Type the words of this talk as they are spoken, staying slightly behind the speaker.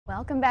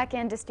Welcome back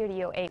into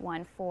Studio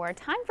 814.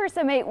 Time for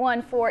some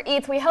 814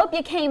 Eats. We hope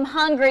you came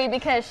hungry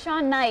because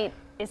Sean Knight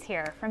is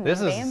here from Maine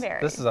Bay and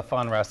Berry. This is a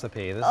fun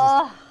recipe. This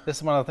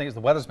is one of the things. The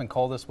weather's been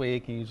cold this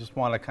week, and you just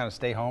want to kind of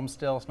stay home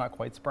still. It's not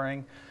quite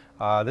spring.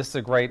 This is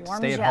a great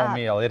stay-at-home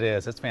meal. It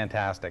is. It's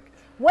fantastic.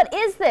 What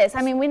is this?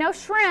 I mean, we know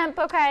shrimp,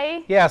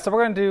 okay? Yeah, so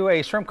we're going to do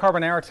a shrimp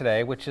carbonara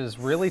today, which is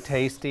really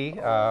tasty.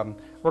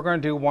 We're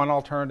going to do one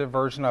alternative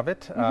version of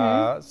it.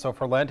 So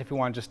for Lent, if you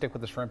want to just stick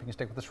with the shrimp, you can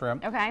stick with the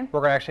shrimp. Okay. We're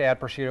going to actually add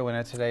prosciutto in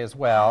it today as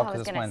well,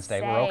 because it's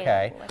Wednesday. We're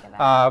okay.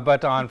 But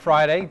but on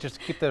Friday,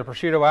 just keep the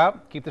prosciutto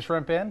out, keep the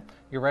shrimp in,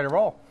 you're ready to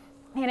roll.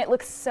 Man, it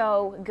looks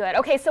so good.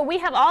 Okay, so we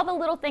have all the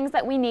little things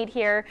that we need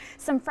here.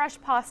 Some fresh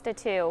pasta,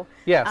 too.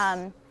 Yes.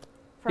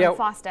 From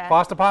Fosta.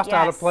 Fosta pasta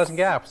out of Pleasant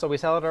Gap. So we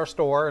sell it at our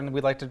store, and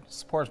we'd like to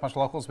support as much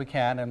local as we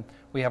can. And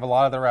we have a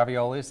lot of their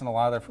raviolis and a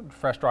lot of their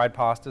fresh dried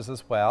pastas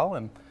as well.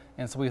 And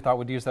so we thought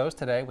we'd use those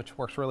today, which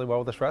works really well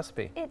with this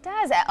recipe. It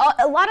does.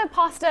 A lot of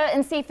pasta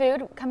and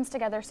seafood comes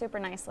together super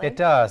nicely. It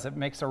does. It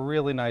makes a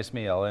really nice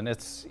meal, and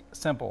it's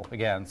simple,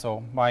 again.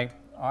 So my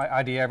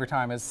idea every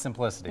time is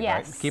simplicity,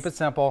 right? Keep it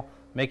simple.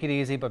 Make it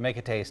easy, but make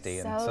it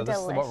tasty. So this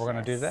is what we're going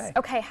to do today.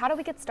 Okay, how do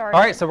we get started?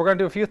 All right, so we're going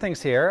to do a few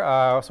things here.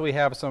 So we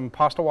have some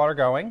pasta water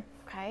going.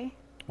 Okay.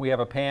 We have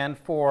a pan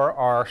for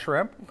our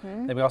shrimp.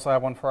 Then we also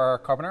have one for our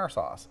carbonara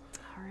sauce.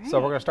 All right. So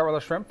we're going to start with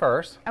our shrimp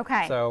first.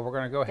 Okay. So we're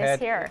going to go ahead.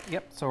 This here.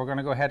 Yep. So we're going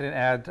to go ahead and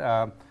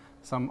add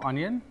some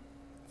onion.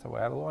 So we'll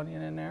add a little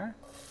onion in there.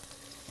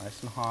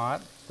 Nice and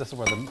hot. This is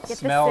where the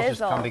smells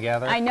just come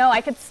together. I know,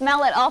 I could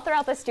smell it all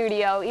throughout the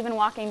studio, even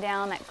walking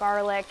down that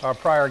garlic. Our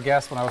prior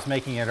guest, when I was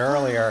making it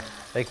earlier,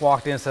 they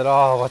walked in and said,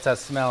 "Oh, what's that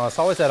smell?" It's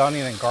always that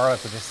onion and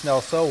garlic, which just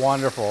smells so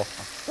wonderful.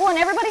 Well, and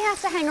everybody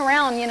has to hang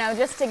around, you know,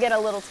 just to get a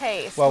little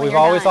taste. Well, we've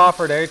always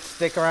offered to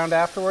stick around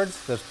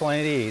afterwards. There's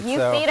plenty to eat. You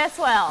feed us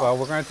well. Well,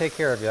 we're going to take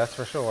care of you, that's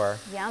for sure.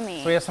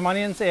 Yummy. So we have some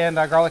onions and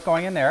garlic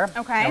going in there.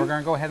 Okay. And we're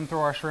going to go ahead and throw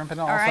our shrimp in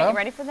also. All right, you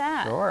ready for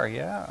that? Sure,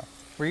 yeah.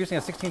 We're using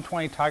a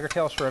 1620 tiger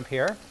tail shrimp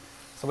here.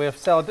 So we have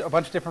sell a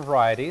bunch of different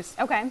varieties.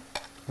 Okay.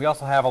 We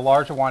also have a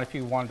larger one if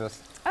you want to.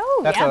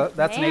 Oh,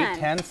 that's an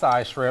 810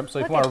 size shrimp. So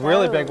if you want a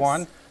really big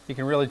one, you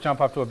can really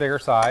jump up to a bigger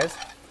size.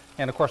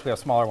 And of course we have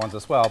smaller ones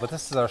as well, but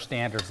this is our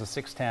standards, the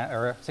 610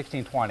 or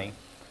 1620,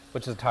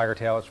 which is a tiger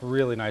tail. It's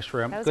really nice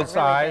shrimp. Those good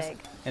size big.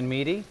 And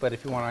meaty, but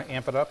if you want to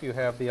amp it up, you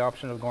have the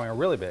option of going a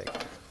really big. All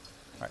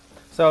right.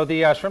 So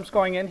the shrimp's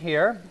going in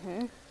here.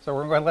 So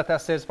we're going to let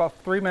that sit. It's about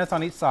 3 minutes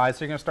on each side,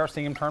 so you're going to start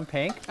seeing them turn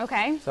pink.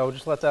 Okay. So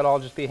just let that all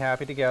just be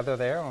happy together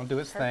there. It'll do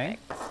its thing.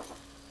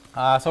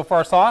 So for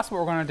our sauce,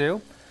 what we're going to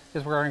do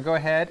is we're going to go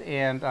ahead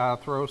and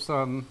throw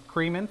some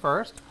cream in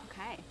first.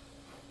 Okay.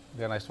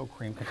 We got a nice little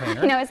cream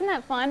container. You know, isn't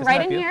that fun?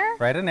 Right in here?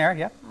 Right in there,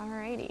 yep. All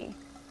righty.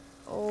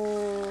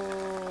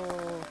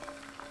 Oh.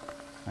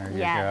 There you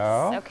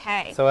go.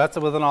 Okay. So that's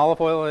with an olive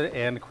oil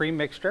and cream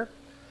mixture.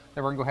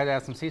 Then we're going to go ahead and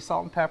add some sea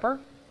salt and pepper.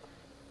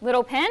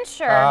 Little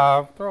pinch,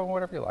 or? Throw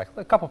whatever you like.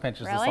 A couple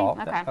pinches of salt.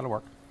 Okay. That'll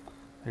work.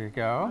 There you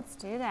go. Let's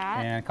do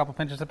that. And a couple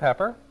pinches of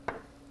pepper.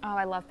 Oh,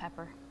 I love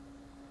pepper.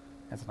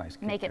 That's a nice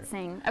kick. Make it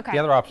sing. Okay. The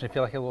other option, if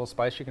you like a little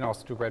spice, you can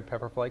also do red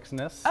pepper flakes in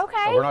this.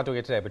 Okay. So we're not doing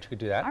it today, but you could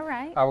do that. All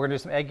right. We're going to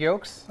do some egg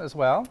yolks as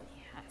well.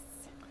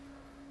 Yes.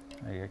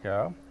 There you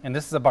go. And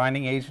this is a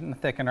binding agent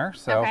and thickener.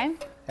 So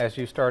as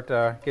you start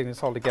getting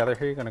this all together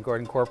here, you're going to go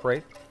ahead and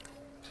incorporate.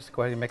 Just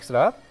go ahead and mix it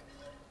up.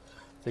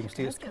 So you can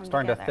see it's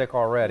starting to thick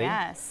already.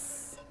 Yes.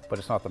 But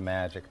it's not the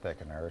magic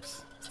thickener.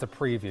 It's the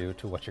preview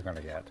to what you're going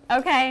to get.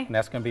 Okay. And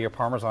that's going to be your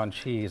Parmesan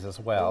cheese as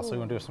well. Ooh. So you're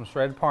going to do some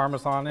shredded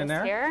Parmesan in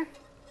there. Here?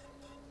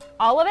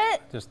 All of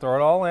it? Just throw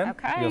it all in.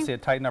 Okay. You'll see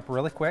it tighten up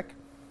really quick.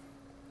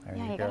 There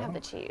you go. Gotta have the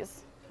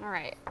cheese. All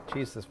right.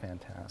 Cheese is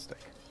fantastic.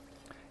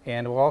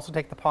 And we'll also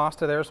take the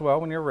pasta there as well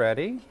when you're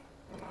ready.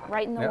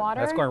 Right in the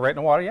water? That's going right in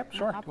the water. Yep,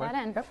 sure. Pop that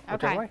in. Yep,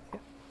 okay. Way.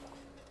 Yep.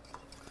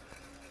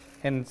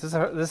 And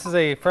this is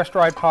a fresh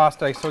dried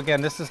pasta. So again,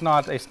 this is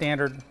not a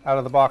standard out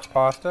of the box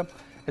pasta.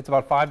 It's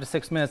about 5 to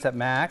 6 minutes at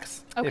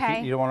max. Okay.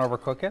 If you don't want to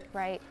overcook it.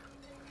 Right.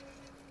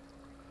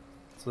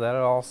 So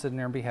that'll all sit in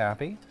there and be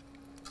happy.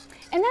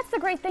 And that's the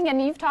great thing,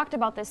 and you've talked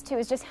about this too,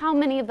 is just how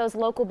many of those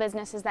local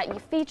businesses that you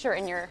feature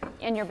in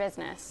your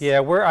business.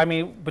 Yeah, I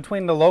mean,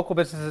 between the local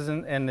businesses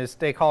and the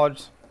State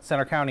College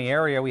Center County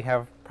area, we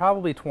have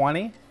probably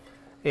 20.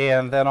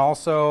 And then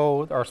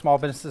also our small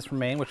businesses from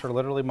Maine, which are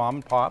literally mom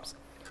and pops.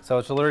 So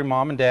it's literally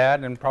mom and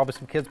dad and probably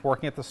some kids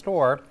working at the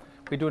store.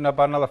 We do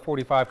about another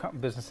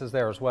 45 businesses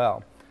there as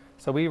well.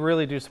 So we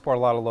really do support a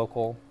lot of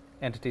local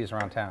entities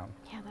around town.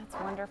 Yeah, that's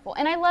wonderful.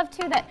 And I love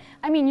too that,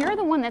 I mean, you're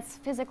the one that's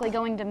physically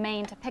going to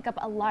Maine to pick up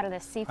a lot of the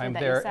seafood that you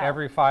sell. I'm there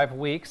every 5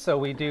 weeks. So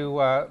we do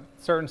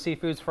certain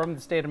seafoods from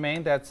the state of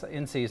Maine that's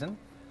in season.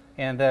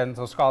 And then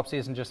the scallop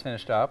season just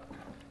finished up.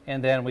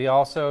 And then we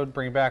also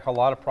bring back a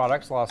lot of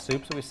products, a lot of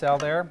soups that we sell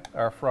there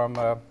are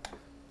from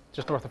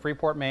just north of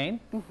Freeport, Maine.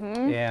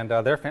 And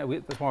it's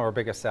one of our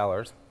biggest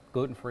sellers,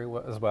 gluten-free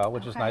as well,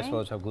 which is nice for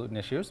those who have gluten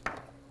issues.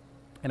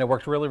 And it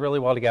works really, really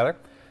well together.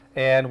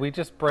 And we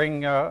just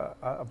bring and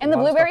the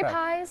blueberry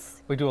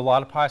pies? We do a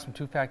lot of pies from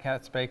Two Fat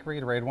Cats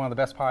Bakery, rated one of the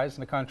best pies in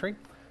the country.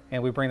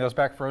 And we bring those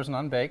back frozen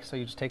unbaked, so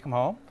you just take them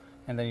home,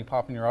 and then you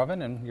pop in your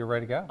oven, and you're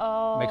ready to go.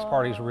 Oh. Makes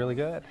parties really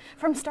good.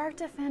 From start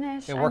to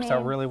finish. It works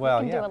out really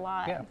well. You can Yeah. do a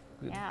lot. Yeah.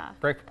 Yeah.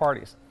 Great for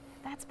parties.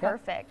 That's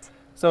perfect.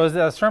 So as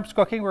the shrimp's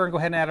cooking, we're going to go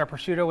ahead and add our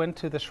prosciutto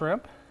into the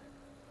shrimp.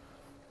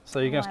 So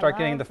you're going to start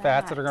getting the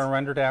fats that are going to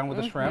render down with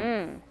the shrimp,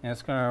 and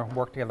it's going to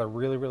work together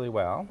really, really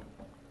well.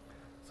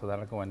 So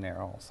that'll go in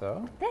there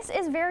also. This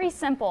is very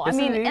simple.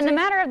 Isn't I mean, it in the easy?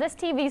 matter of this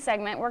TV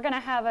segment, we're going to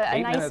have a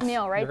nice minutes,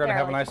 meal right there. You're going to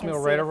have a like nice you can meal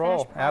see ready to the roll.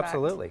 finished product.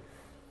 Absolutely.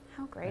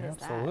 How great is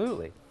that?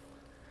 Absolutely.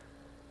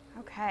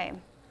 Okay.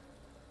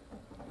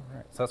 All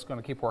right, so that's going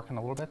to keep working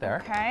a little bit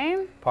there.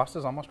 Okay.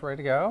 Pasta's almost ready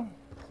to go.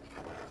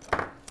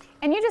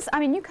 And you just, I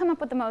mean, you come up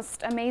with the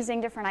most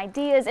amazing different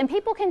ideas, and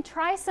people can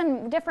try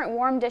some different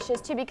warm dishes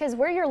too, because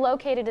where you're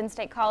located in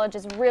State College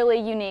is really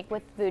unique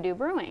with Voodoo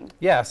Brewing.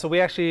 Yeah, so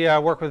we actually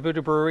work with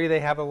Voodoo Brewery. They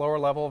have the lower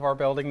level of our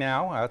building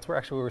now. That's where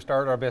actually we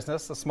started our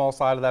business, the small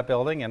side of that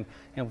building, and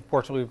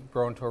fortunately we've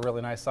grown to a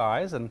really nice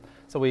size. And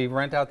so we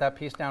rent out that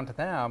piece down to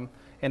them,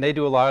 and they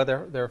do a lot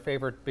of their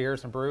favorite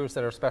beers and brews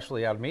that are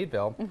especially out of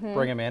Meadville,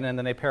 bring them in, and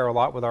then they pair a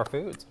lot with our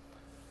foods.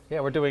 Yeah,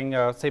 we're doing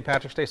St.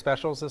 Patrick's Day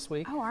specials this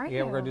week. Oh, are you?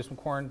 Yeah, we're going to do some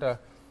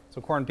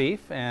corned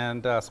beef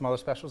and some other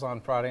specials on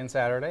Friday and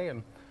Saturday,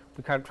 and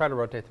we kind of try to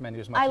rotate the menu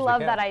as much as we can. I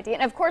love that idea.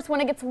 And of course, when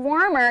it gets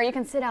warmer, you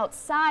can sit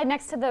outside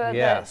next to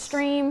the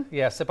stream.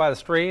 Yeah, sit by the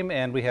stream,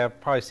 and we have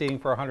probably seating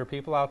for 100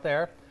 people out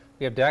there.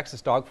 We have decks.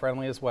 It's dog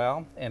friendly as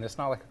well, and it's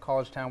not like a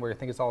college town where you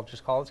think it's all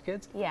just college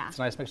kids. Yeah. It's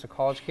a nice mix of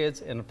college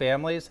kids and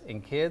families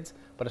and kids,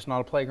 but it's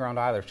not a playground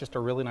either. It's just a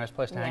really nice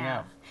place to hang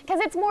out. Because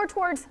it's more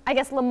towards, I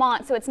guess,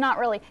 Lamont, so it's not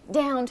really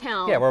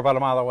downtown. Yeah, we're about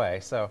a mile away,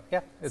 so yeah,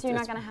 So you're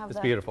not going to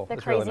have beautiful. the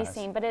It's crazy really nice.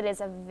 scene, but it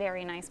is a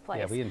very nice place.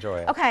 Yeah, we enjoy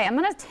it. Okay, I'm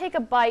going to take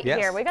a bite Yes.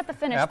 here. We got the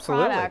finished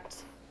Absolutely.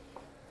 product.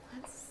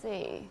 Let's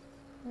see.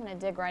 I'm going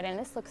to dig right in.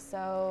 This looks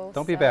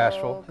Don't be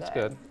bashful. It's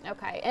good.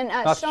 Okay, and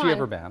Not Sean, that you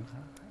ever been.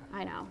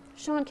 I know.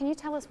 Sean, can you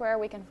tell us where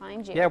we can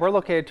find you? Yeah, we're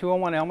located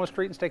 201 Elmwood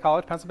Street in State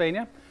College,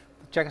 Pennsylvania.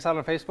 Check us out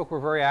on Facebook. We're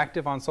very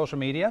active on social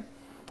media.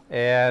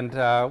 And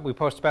we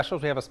post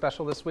specials. We have a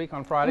special this week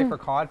on Friday for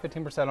cod,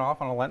 15%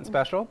 off on a Lenten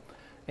special.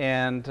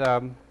 And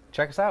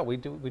check us out. We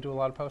do a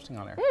lot of posting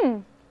on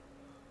there.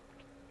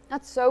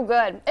 That's so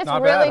good. It's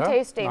Not really bad, huh?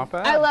 tasty. Not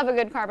bad. I love a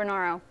good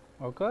carbonara.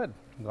 Oh, good.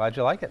 I'm glad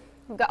you like it.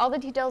 We've got all the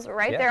details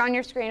right Yeah. there on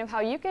your screen of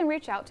how you can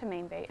reach out to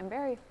Maine Bait and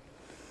Berry.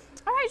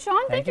 All right,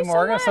 Sean, thank you so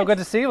Morgan. much. So good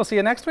to see you. We'll see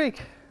you next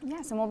week.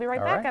 Yes, and we'll be right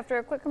All back right. after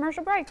a quick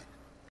commercial break.